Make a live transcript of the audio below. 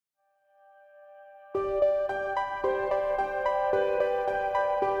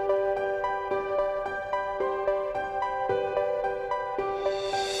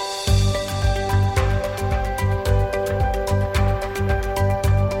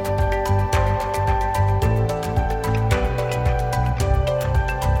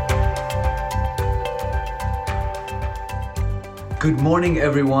Good morning,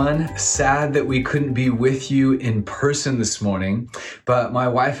 everyone. Sad that we couldn't be with you in person this morning, but my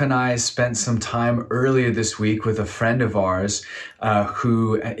wife and I spent some time earlier this week with a friend of ours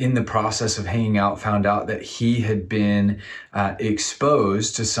who, in the process of hanging out, found out that he had been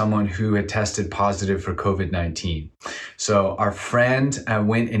exposed to someone who had tested positive for COVID-19. So our friend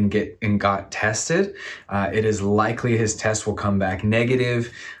went and got tested. It is likely his test will come back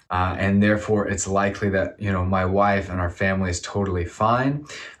negative. And therefore, it's likely that, my wife and our family is totally fine.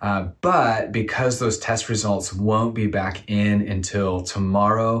 But because those test results won't be back in until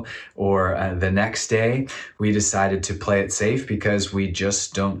tomorrow or the next day, we decided to play it safe because we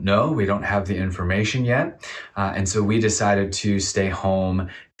just don't know. We don't have the information yet. And so we decided to stay home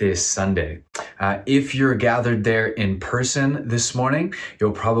this Sunday. If you're gathered there in person this morning,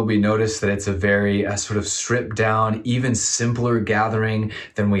 you'll probably notice that it's a very sort of stripped down, even simpler gathering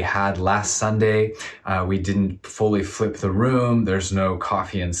than we had last Sunday. We didn't fully flip the room. There's no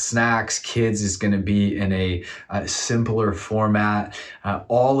coffee and snacks. Kids is going to be in a simpler format.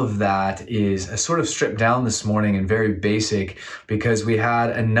 All of that is sort of stripped down this morning and very basic because we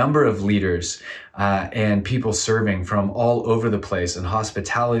had a number of leaders and people serving from all over the place in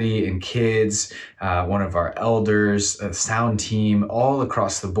hospitality and kids, one of our elders, a sound team, all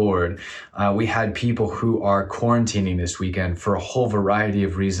across the board. We had people who are quarantining this weekend for a whole variety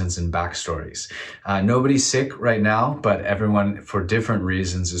of reasons and backstories. Nobody's sick right now, but everyone for different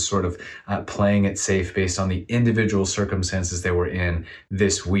reasons is sort of playing it safe based on the individual circumstances they were in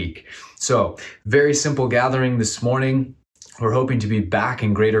this week. So very simple gathering this morning. We're hoping to be back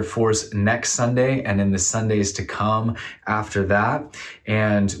in greater force next Sunday and in the Sundays to come after that.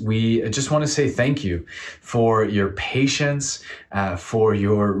 And we just want to say thank you for your patience, for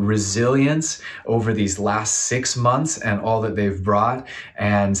your resilience over these last 6 months and all that they've brought.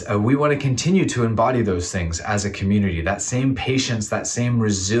 And we want to continue to embody those things as a community, that same patience, that same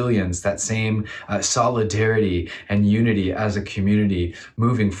resilience, that same solidarity and unity as a community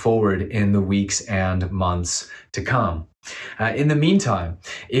moving forward in the weeks and months to come. In the meantime,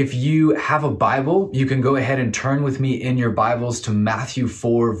 if you have a Bible, you can go ahead and turn with me in your Bibles to Matthew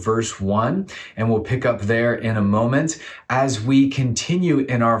 4, verse 1, and we'll pick up there in a moment as we continue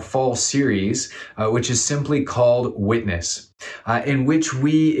in our fall series, which is simply called Witness. In which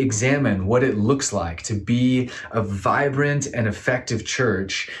we examine what it looks like to be a vibrant and effective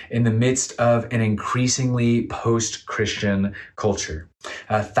church in the midst of an increasingly post-Christian culture.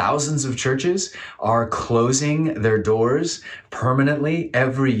 Thousands of churches are closing their doors permanently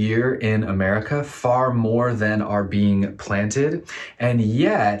every year in America, far more than are being planted. And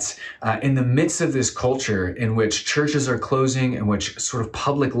yet, in the midst of this culture in which churches are closing, in which sort of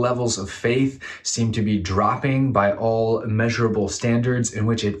public levels of faith seem to be dropping by all measurable standards, in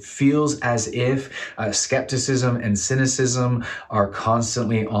which it feels as if skepticism and cynicism are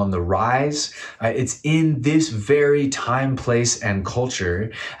constantly on the rise, it's in this very time, place, and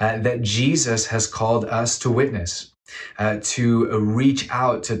culture that Jesus has called us to witness. To reach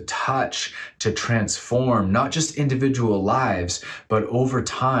out, to touch, to transform, not just individual lives, but over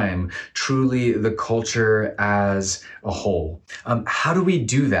time, truly the culture as a whole. How do we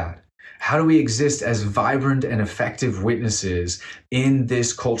do that? How do we exist as vibrant and effective witnesses in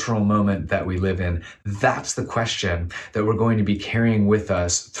this cultural moment that we live in? That's the question that we're going to be carrying with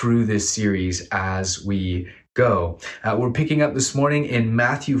us through this series as we go. We're picking up this morning in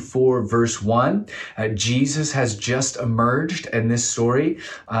Matthew 4, verse 1. Jesus has just emerged in this story.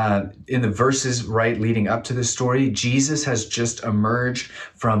 In the verses right leading up to this story, Jesus has just emerged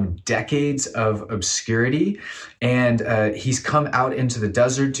from decades of obscurity, and he's come out into the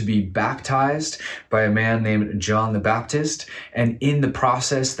desert to be baptized by a man named John the Baptist. And in the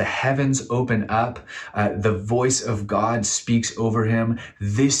process, the heavens open up. The voice of God speaks over him.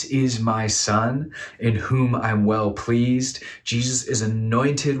 "This is my son, in whom I'm well pleased." Jesus is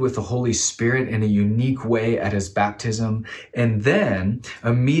anointed with the Holy Spirit in a unique way at his baptism. And then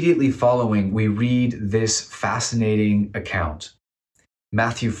immediately following, we read this fascinating account.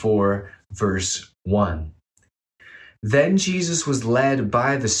 Matthew 4, verse 1. Then Jesus was led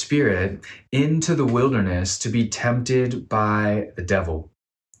by the Spirit into the wilderness to be tempted by the devil.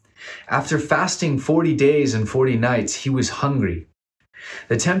 After fasting 40 days and 40 nights, he was hungry.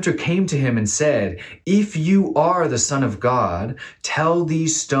 The tempter came to him and said, "If you are the Son of God, tell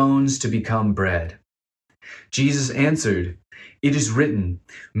these stones to become bread." Jesus answered, "It is written,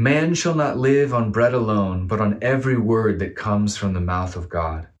 man shall not live on bread alone, but on every word that comes from the mouth of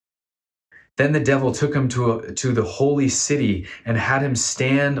God." Then the devil took him to the holy city and had him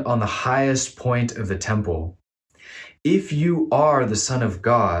stand on the highest point of the temple. "If you are the Son of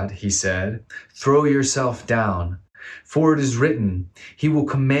God," he said, "throw yourself down. For it is written, He will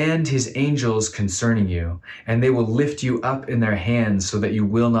command His angels concerning you, and they will lift you up in their hands so that you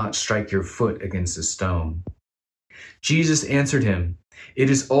will not strike your foot against a stone. Jesus answered him, It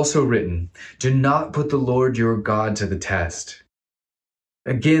is also written, Do not put the Lord your God to the test.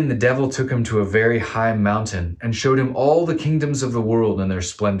 Again, the devil took him to a very high mountain and showed him all the kingdoms of the world and their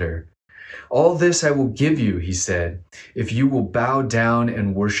splendor. All this I will give you, he said, if you will bow down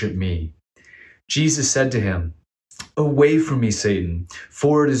and worship me. Jesus said to him, Away from me, Satan,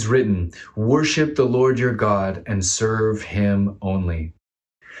 for it is written, Worship the Lord your God and serve him only.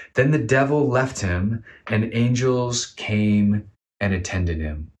 Then the devil left him, and angels came and attended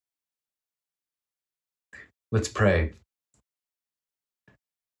him. Let's pray.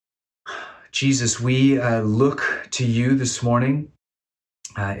 Jesus, we look to you this morning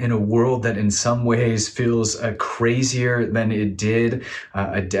in a world that in some ways feels crazier than it did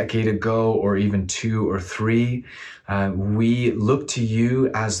a decade ago or even 2 or 3. We look to you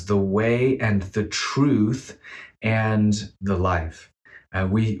as the way and the truth and the life.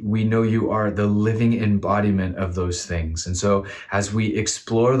 We know you are the living embodiment of those things. And so as we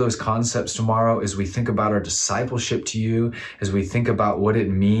explore those concepts tomorrow, as we think about our discipleship to you, as we think about what it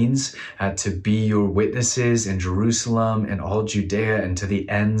means to be your witnesses in Jerusalem and all Judea and to the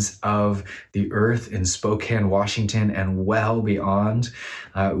ends of the earth in Spokane, Washington, and well beyond,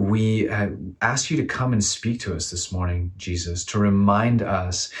 we ask you to come and speak to us this morning, Jesus, to remind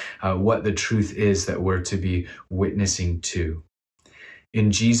us what the truth is that we're to be witnessing to. In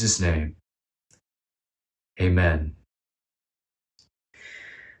Jesus' name, amen.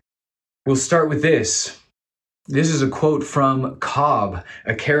 We'll start with this. This is a quote from Cobb,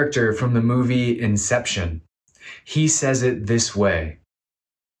 a character from the movie Inception. He says it this way: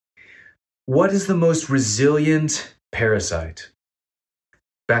 What is the most resilient parasite?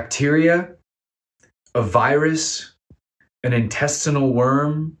 Bacteria? A virus? An intestinal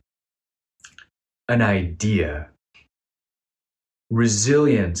worm? An idea.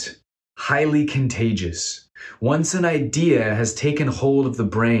 Resilient, highly contagious. Once an idea has taken hold of the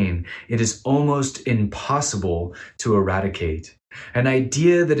brain, it is almost impossible to eradicate. An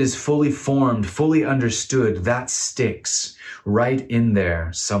idea that is fully formed, fully understood, that sticks right in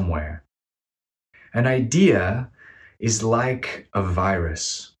there somewhere. An idea is like a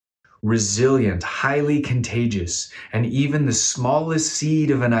virus, resilient, highly contagious, and even the smallest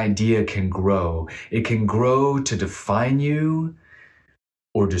seed of an idea can grow. It can grow to define you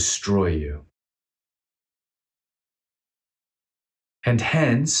or destroy you. And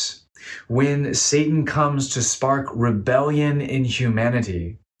hence, when Satan comes to spark rebellion in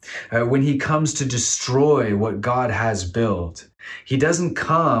humanity, when he comes to destroy what God has built, he doesn't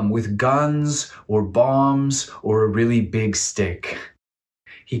come with guns or bombs or a really big stick.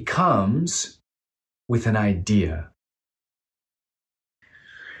 He comes with an idea.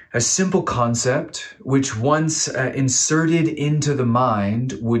 A simple concept which once inserted into the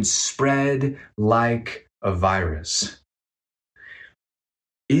mind would spread like a virus.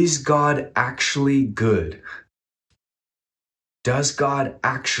 Is God actually good? Does God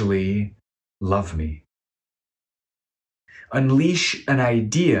actually love me? Unleash an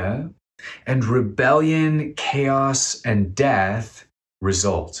idea, and rebellion, chaos, and death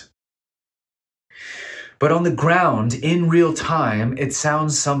result. But on the ground, in real time, it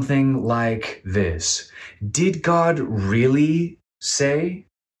sounds something like this. Did God really say?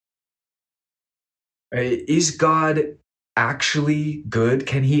 Is God actually good?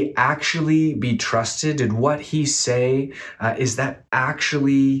 Can he actually be trusted? Did what he say, is that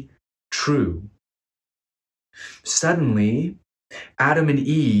actually true? Suddenly, Adam and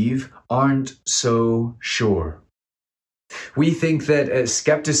Eve aren't so sure. We think that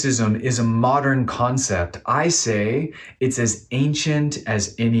skepticism is a modern concept. I say it's as ancient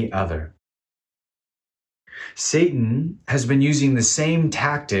as any other. Satan has been using the same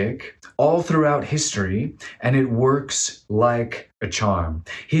tactic all throughout history, and it works like a charm.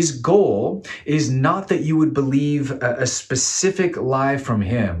 His goal is not that you would believe a specific lie from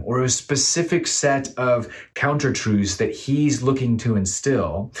him or a specific set of counter-truths that he's looking to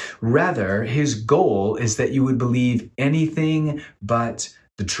instill. Rather, his goal is that you would believe anything but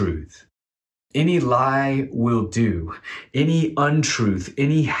the truth. Any lie will do. Any untruth,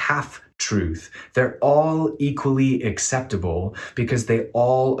 any half-truth, they're all equally acceptable because they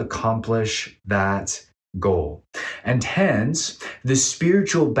all accomplish that goal. And hence, the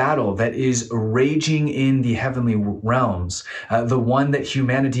spiritual battle that is raging in the heavenly realms, the one that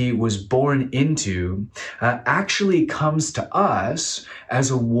humanity was born into, actually comes to us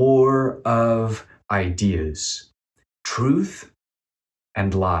as a war of ideas, truth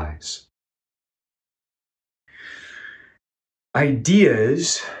and lies.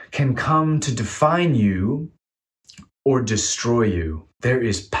 Ideas can come to define you or destroy you. There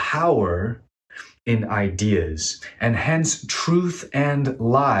is power in ideas, and hence truth and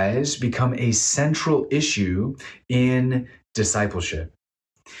lies become a central issue in discipleship.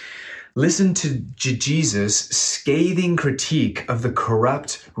 Listen to Jesus' scathing critique of the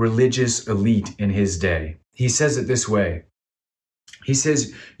corrupt religious elite in his day. He says it this way. He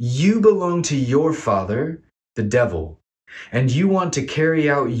says, "You belong to your father, the devil, and you want to carry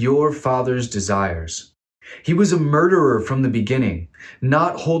out your father's desires. He was a murderer from the beginning,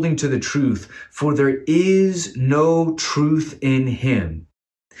 not holding to the truth, for there is no truth in him.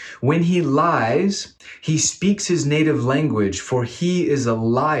 When he lies, he speaks his native language, for he is a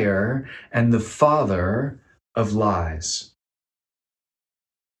liar and the father of lies."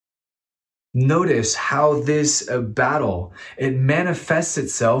 Notice how this battle, it manifests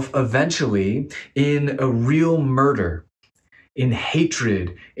itself eventually in a real murder, in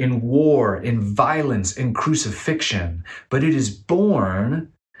hatred, in war, in violence, in crucifixion, but it is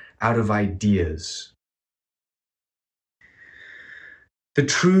born out of ideas. The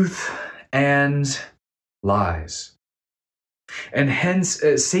truth and lies. And hence,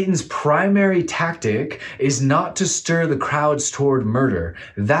 Satan's primary tactic is not to stir the crowds toward murder.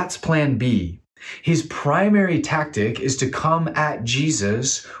 That's plan B. His primary tactic is to come at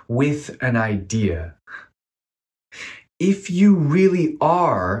Jesus with an idea. If you really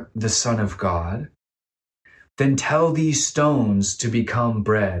are the Son of God, then tell these stones to become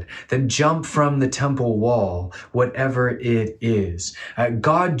bread. Then jump from the temple wall, whatever it is.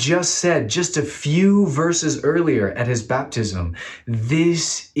 God just said, just a few verses earlier at his baptism,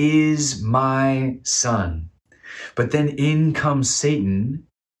 "This is my son." But then in comes Satan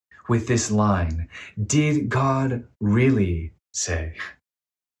with this line, "Did God really say?"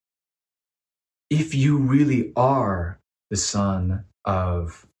 If you really are the Son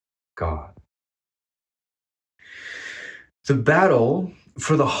of God. The battle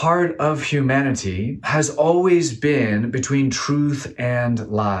for the heart of humanity has always been between truth and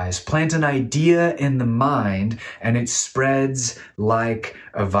lies. Plant an idea in the mind and it spreads like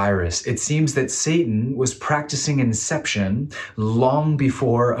a virus. It seems that Satan was practicing inception long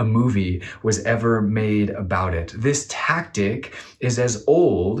before a movie was ever made about it. This tactic is as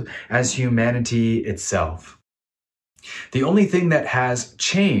old as humanity itself. The only thing that has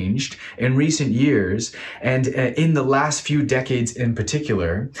changed in recent years, and in the last few decades in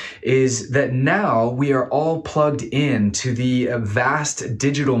particular, is that now we are all plugged into the vast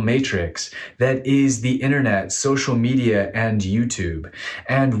digital matrix that is the internet, social media, and YouTube.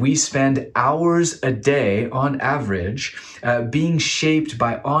 And we spend hours a day on average being shaped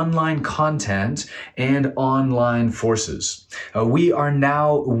by online content and online forces. We are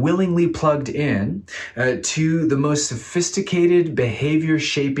now willingly plugged in to the most sophisticated behavior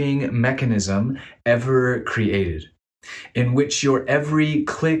shaping mechanism ever created, in which your every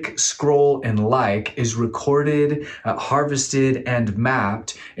click, scroll, and like is recorded, harvested, and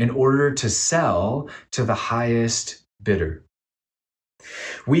mapped in order to sell to the highest bidder.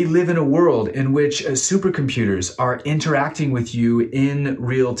 We live in a world in which supercomputers are interacting with you in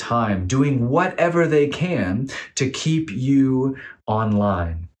real time, doing whatever they can to keep you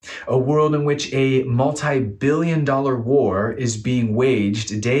online. A world in which a multi-billion-dollar war is being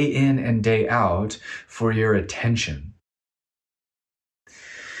waged day in and day out for your attention.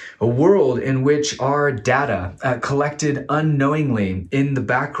 A world in which our data, collected unknowingly in the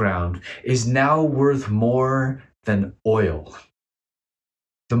background, is now worth more than oil.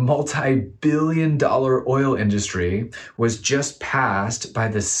 The multi-billion-dollar oil industry was just passed by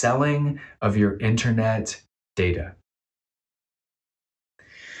the selling of your internet data.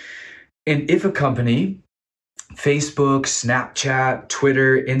 And if a company, Facebook, Snapchat,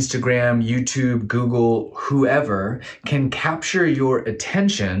 Twitter, Instagram, YouTube, Google, whoever, can capture your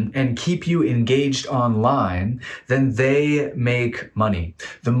attention and keep you engaged online, then they make money.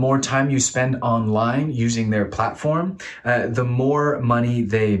 The more time you spend online using their platform, the more money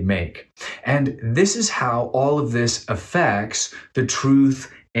they make. And this is how all of this affects the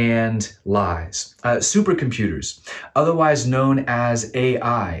truth and lies. Supercomputers, otherwise known as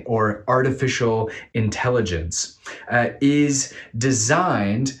AI or artificial intelligence, is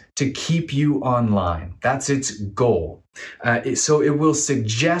designed to keep you online. That's its goal. So it will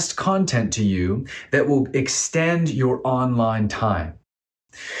suggest content to you that will extend your online time.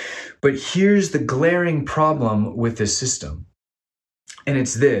 But here's the glaring problem with this system, and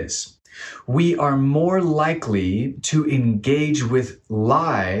it's this. We are more likely to engage with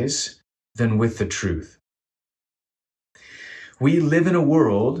lies than with the truth. We live in a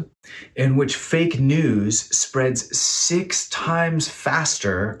world in which fake news spreads 6 times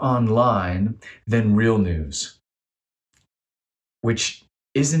faster online than real news, which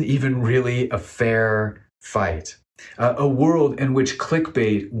isn't even really a fair fight. A world in which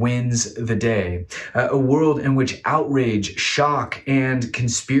clickbait wins the day. A world in which outrage, shock, and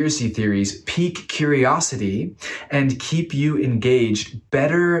conspiracy theories pique curiosity and keep you engaged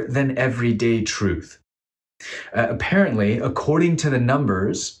better than everyday truth. Apparently, according to the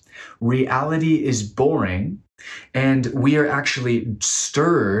numbers, reality is boring, and we are actually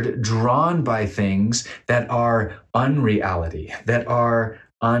stirred, drawn by things that are unreality, that are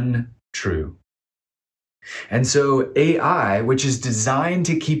untrue. And so AI, which is designed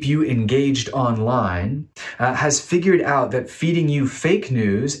to keep you engaged online, has figured out that feeding you fake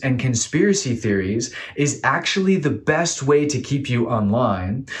news and conspiracy theories is actually the best way to keep you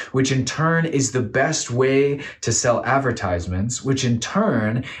online, which in turn is the best way to sell advertisements, which in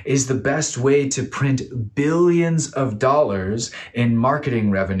turn is the best way to print billions of dollars in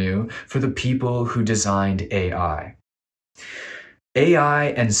marketing revenue for the people who designed AI. AI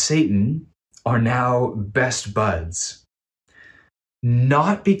and Satan are now best buds.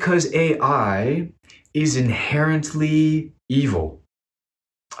 Not because AI is inherently evil.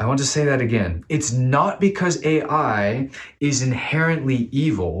 I want to say that again. It's not because AI is inherently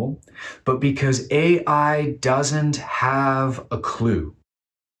evil, but because AI doesn't have a clue.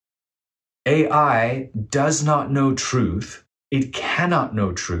 AI does not know truth. It cannot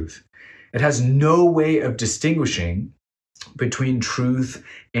know truth. It has no way of distinguishing between truth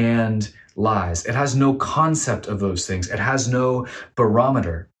and lies. It has no concept of those things. It has no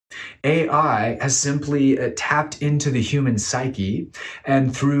barometer. AI has simply tapped into the human psyche,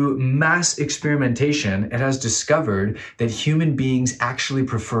 and through mass experimentation, it has discovered that human beings actually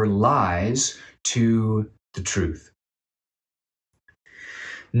prefer lies to the truth.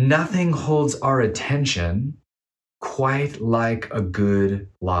 Nothing holds our attention quite like a good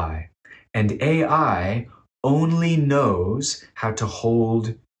lie, and AI only knows how to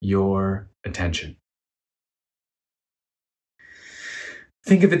hold your attention.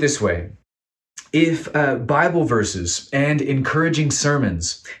 Think of it this way. If Bible verses and encouraging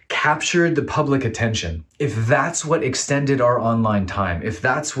sermons captured the public attention, if that's what extended our online time, if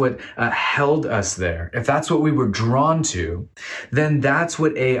that's what held us there, if that's what we were drawn to, then that's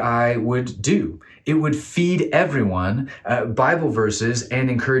what AI would do. It would feed everyone Bible verses and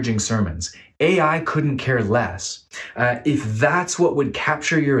encouraging sermons. AI couldn't care less. If that's what would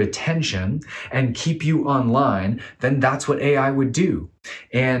capture your attention and keep you online, then that's what AI would do.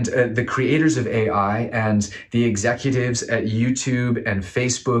 And the creators of AI and the executives at YouTube and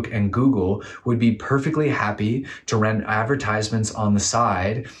Facebook and Google would be perfectly happy to run advertisements on the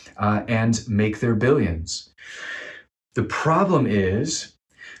side and make their billions. The problem is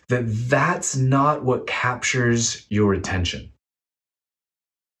that that's not what captures your attention.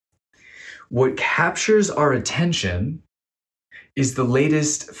 What captures our attention is the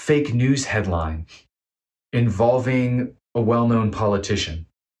latest fake news headline involving a well-known politician.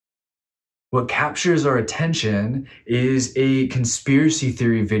 What captures our attention is a conspiracy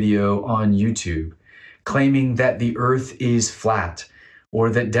theory video on YouTube claiming that the earth is flat, or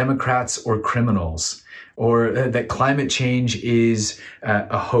that Democrats are criminals, or that climate change is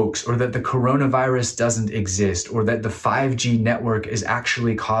a hoax, or that the coronavirus doesn't exist, or that the 5G network is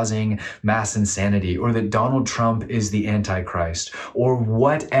actually causing mass insanity, or that Donald Trump is the Antichrist, or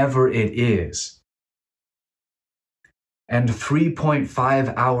whatever it is. And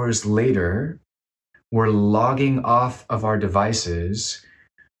 3.5 hours later, we're logging off of our devices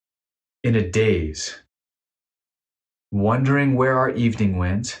in a daze, wondering where our evening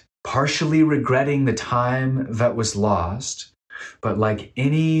went, partially regretting the time that was lost. But like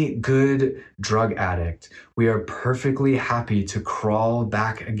any good drug addict, we are perfectly happy to crawl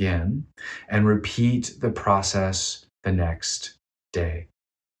back again and repeat the process the next day.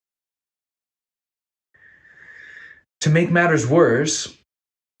 To make matters worse,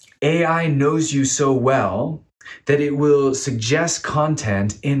 AI knows you so well that it will suggest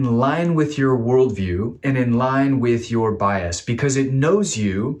content in line with your worldview and in line with your bias, because it knows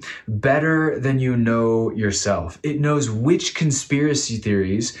you better than you know yourself. It knows which conspiracy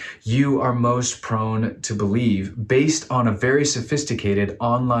theories you are most prone to believe based on a very sophisticated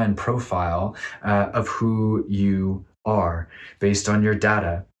online profile of who you are based on your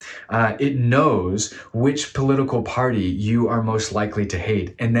data. It knows which political party you are most likely to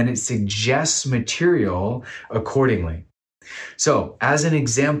hate, and then it suggests material accordingly. So, as an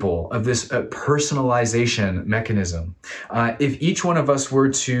example of this personalization mechanism, if each one of us were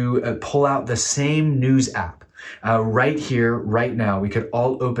to pull out the same news app right here, right now. We could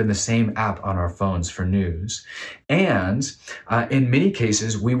all open the same app on our phones for news. And in many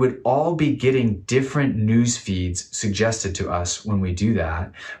cases, we would all be getting different news feeds suggested to us when we do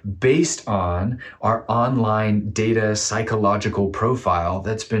that based on our online data psychological profile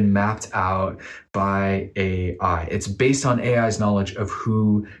that's been mapped out by AI. It's based on AI's knowledge of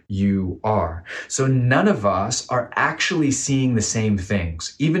who you are. So none of us are actually seeing the same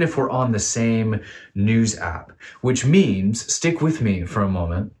things, even if we're on the same news app, which means, stick with me for a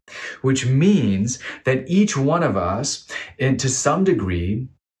moment, which means that each one of us, and to some degree,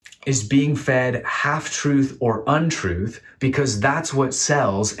 is being fed half-truth or untruth because that's what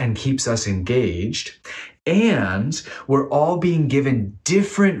sells and keeps us engaged. And we're all being given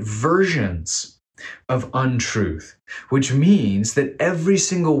different versions of untruth, which means that every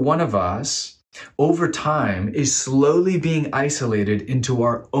single one of us over time is slowly being isolated into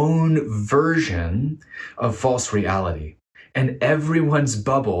our own version of false reality. And everyone's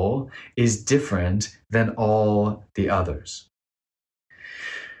bubble is different than all the others.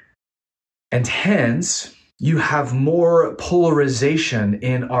 And hence, you have more polarization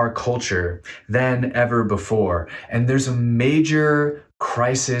in our culture than ever before. And there's a major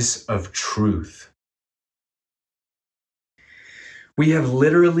crisis of truth. We have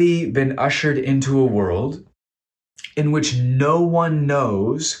literally been ushered into a world in which no one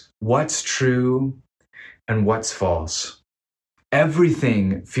knows what's true and what's false.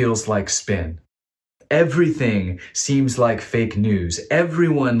 Everything feels like spin. Everything seems like fake news.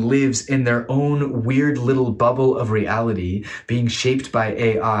 Everyone lives in their own weird little bubble of reality being shaped by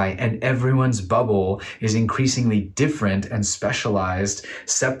AI, and everyone's bubble is increasingly different and specialized,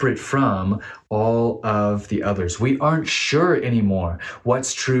 separate from all of the others. We aren't sure anymore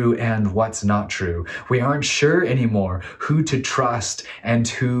what's true and what's not true. We aren't sure anymore who to trust and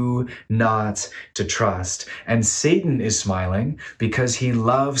who not to trust. And Satan is smiling because he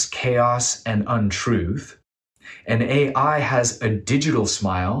loves chaos and untruth. And AI has a digital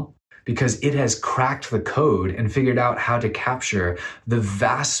smile because it has cracked the code and figured out how to capture the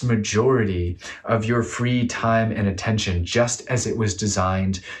vast majority of your free time and attention, just as it was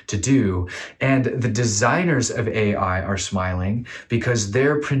designed to do. And the designers of AI are smiling because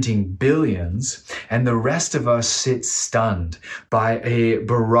they're printing billions, and the rest of us sit stunned by a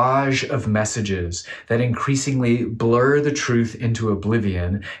barrage of messages that increasingly blur the truth into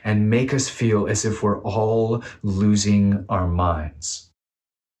oblivion and make us feel as if we're all losing our minds.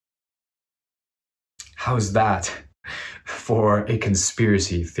 How's that for a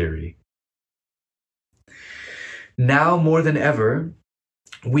conspiracy theory? Now more than ever,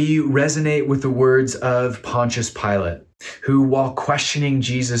 we resonate with the words of Pontius Pilate, who, while questioning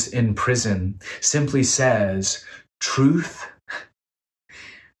Jesus in prison, simply says, "Truth?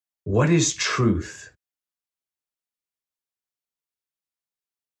 What is truth?"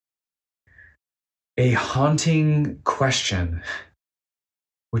 A haunting question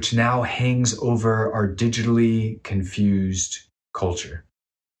which now hangs over our digitally confused culture.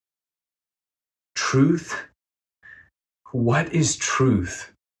 Truth? What is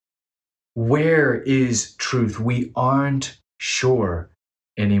truth? Where is truth? We aren't sure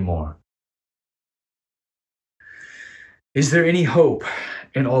anymore. Is there any hope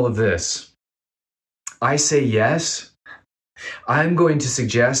in all of this? I say yes. I'm going to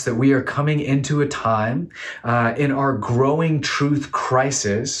suggest that we are coming into a time in our growing truth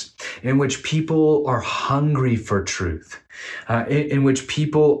crisis in which people are hungry for truth, in which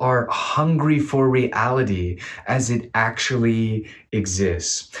people are hungry for reality as it actually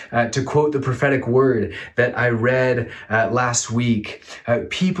exists. To quote the prophetic word that I read last week,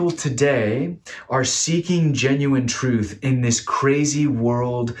 people today are seeking genuine truth in this crazy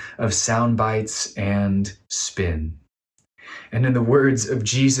world of sound bites and spin. And in the words of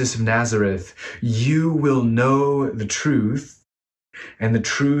Jesus of Nazareth, you will know the truth, and the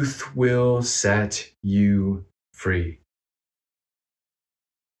truth will set you free.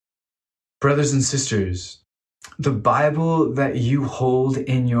 Brothers and sisters, the Bible that you hold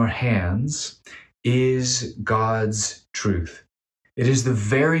in your hands is God's truth. It is the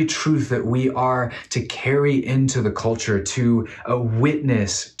very truth that we are to carry into the culture, to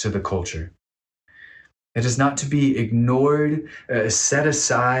witness to the culture. It is not to be ignored, set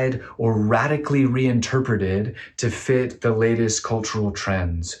aside, or radically reinterpreted to fit the latest cultural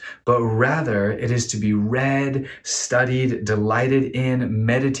trends, but rather it is to be read, studied, delighted in,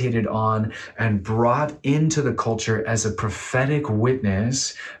 meditated on, and brought into the culture as a prophetic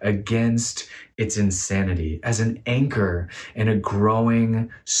witness against its insanity, as an anchor in a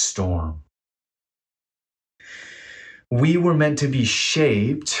growing storm. We were meant to be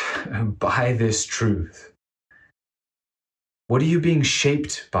shaped by this truth. What are you being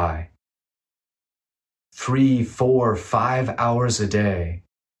shaped by? 3, 4, 5 hours a day.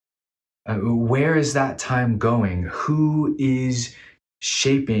 Where is that time going? Who is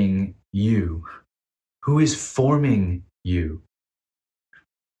shaping you? Who is forming you?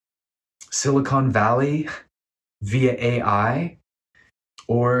 Silicon Valley via AI,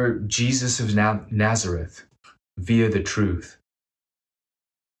 or Jesus of Nazareth via the truth?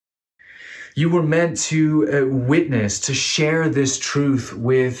 You were meant to witness, to share this truth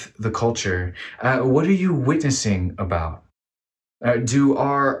with the culture. What are you witnessing about? Do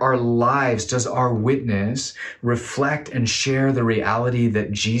our lives, does our witness reflect and share the reality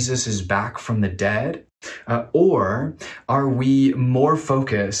that Jesus is back from the dead? Or are we more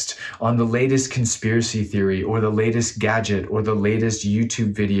focused on the latest conspiracy theory or the latest gadget or the latest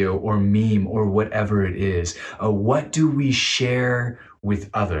YouTube video or meme or whatever it is? What do we share with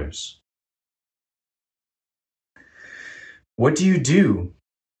others? What do you do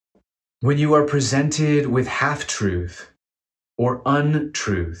when you are presented with half-truth or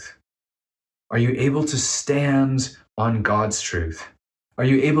untruth? Are you able to stand on God's truth? Are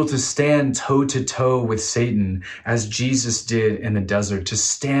you able to stand toe to toe with Satan as Jesus did in the desert, to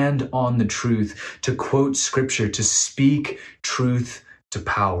stand on the truth, to quote scripture, to speak truth to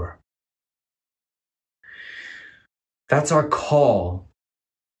power? That's our call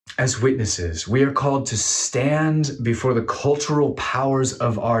as witnesses. We are called to stand before the cultural powers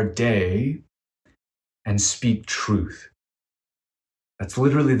of our day and speak truth. That's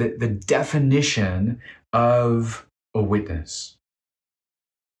literally the definition of a witness.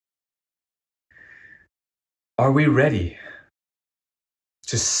 Are we ready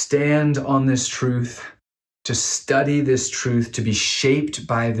to stand on this truth, to study this truth, to be shaped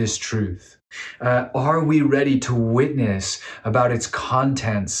by this truth? Are we ready to witness about its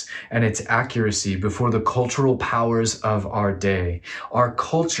contents and its accuracy before the cultural powers of our day? Our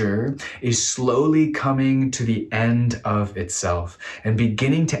culture is slowly coming to the end of itself and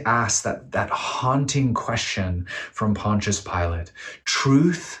beginning to ask that haunting question from Pontius Pilate.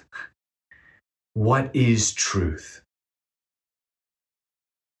 Truth? What is truth?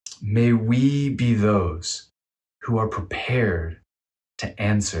 May we be those who are prepared to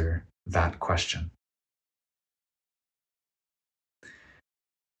answer that question.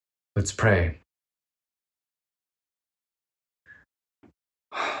 Let's pray.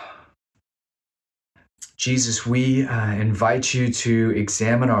 Jesus, we invite you to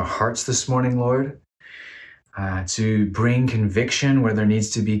examine our hearts this morning, Lord, to bring conviction where there needs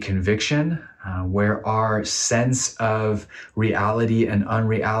to be conviction, where our sense of reality and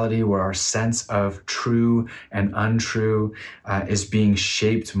unreality, where our sense of true and untrue is being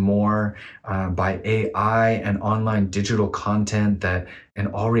shaped more by AI and online digital content that in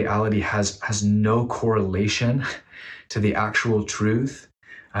all reality has no correlation to the actual truth?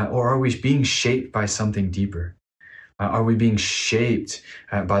 Or are we being shaped by something deeper? Are we being shaped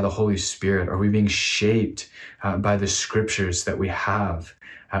by the Holy Spirit? Are we being shaped by the scriptures that we have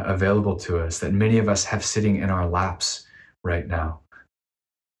available to us, that many of us have sitting in our laps right now?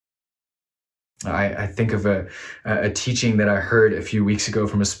 I think of a teaching that I heard a few weeks ago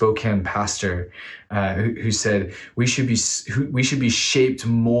from a Spokane pastor who said we should be shaped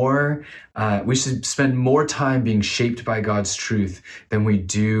more. We should spend more time being shaped by God's truth than we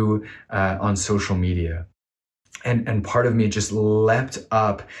do on social media. And part of me just leapt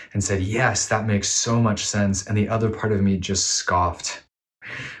up and said, yes, that makes so much sense. And the other part of me just scoffed.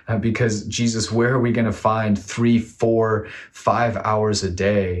 Because Jesus, where are we going to find 3, 4, 5 hours a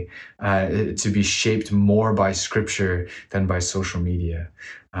day to be shaped more by scripture than by social media?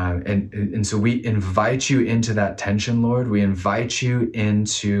 And so we invite you into that tension, Lord. We invite you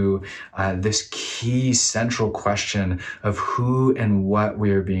into this key central question of who and what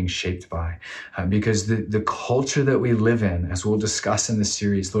we are being shaped by. Because the culture that we live in, as we'll discuss in this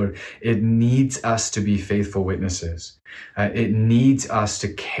series, Lord, it needs us to be faithful witnesses. It needs us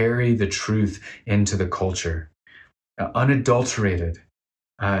to carry the truth into the culture, unadulterated,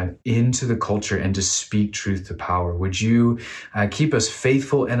 into the culture, and to speak truth to power. Would you keep us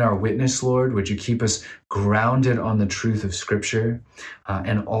faithful in our witness, Lord? Would you keep us grounded on the truth of Scripture?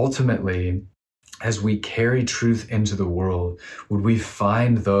 And ultimately, as we carry truth into the world, would we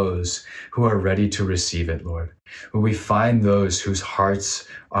find those who are ready to receive it, Lord? Would we find those whose hearts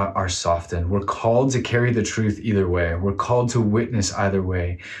are softened? We're called to carry the truth either way. We're called to witness either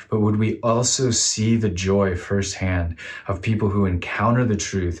way. But would we also see the joy firsthand of people who encounter the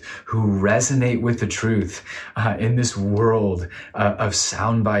truth, who resonate with the truth in this world of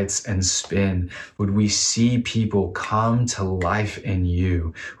sound bites and spin? Would we see people come to life in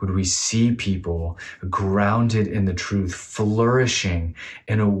you? Would we see people grounded in the truth, flourishing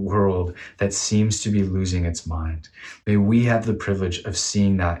in a world that seems to be losing its mind? May we have the privilege of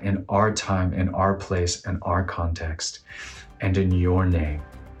seeing that in our time, in our place, in our context. And in your name,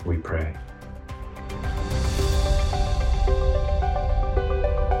 we pray.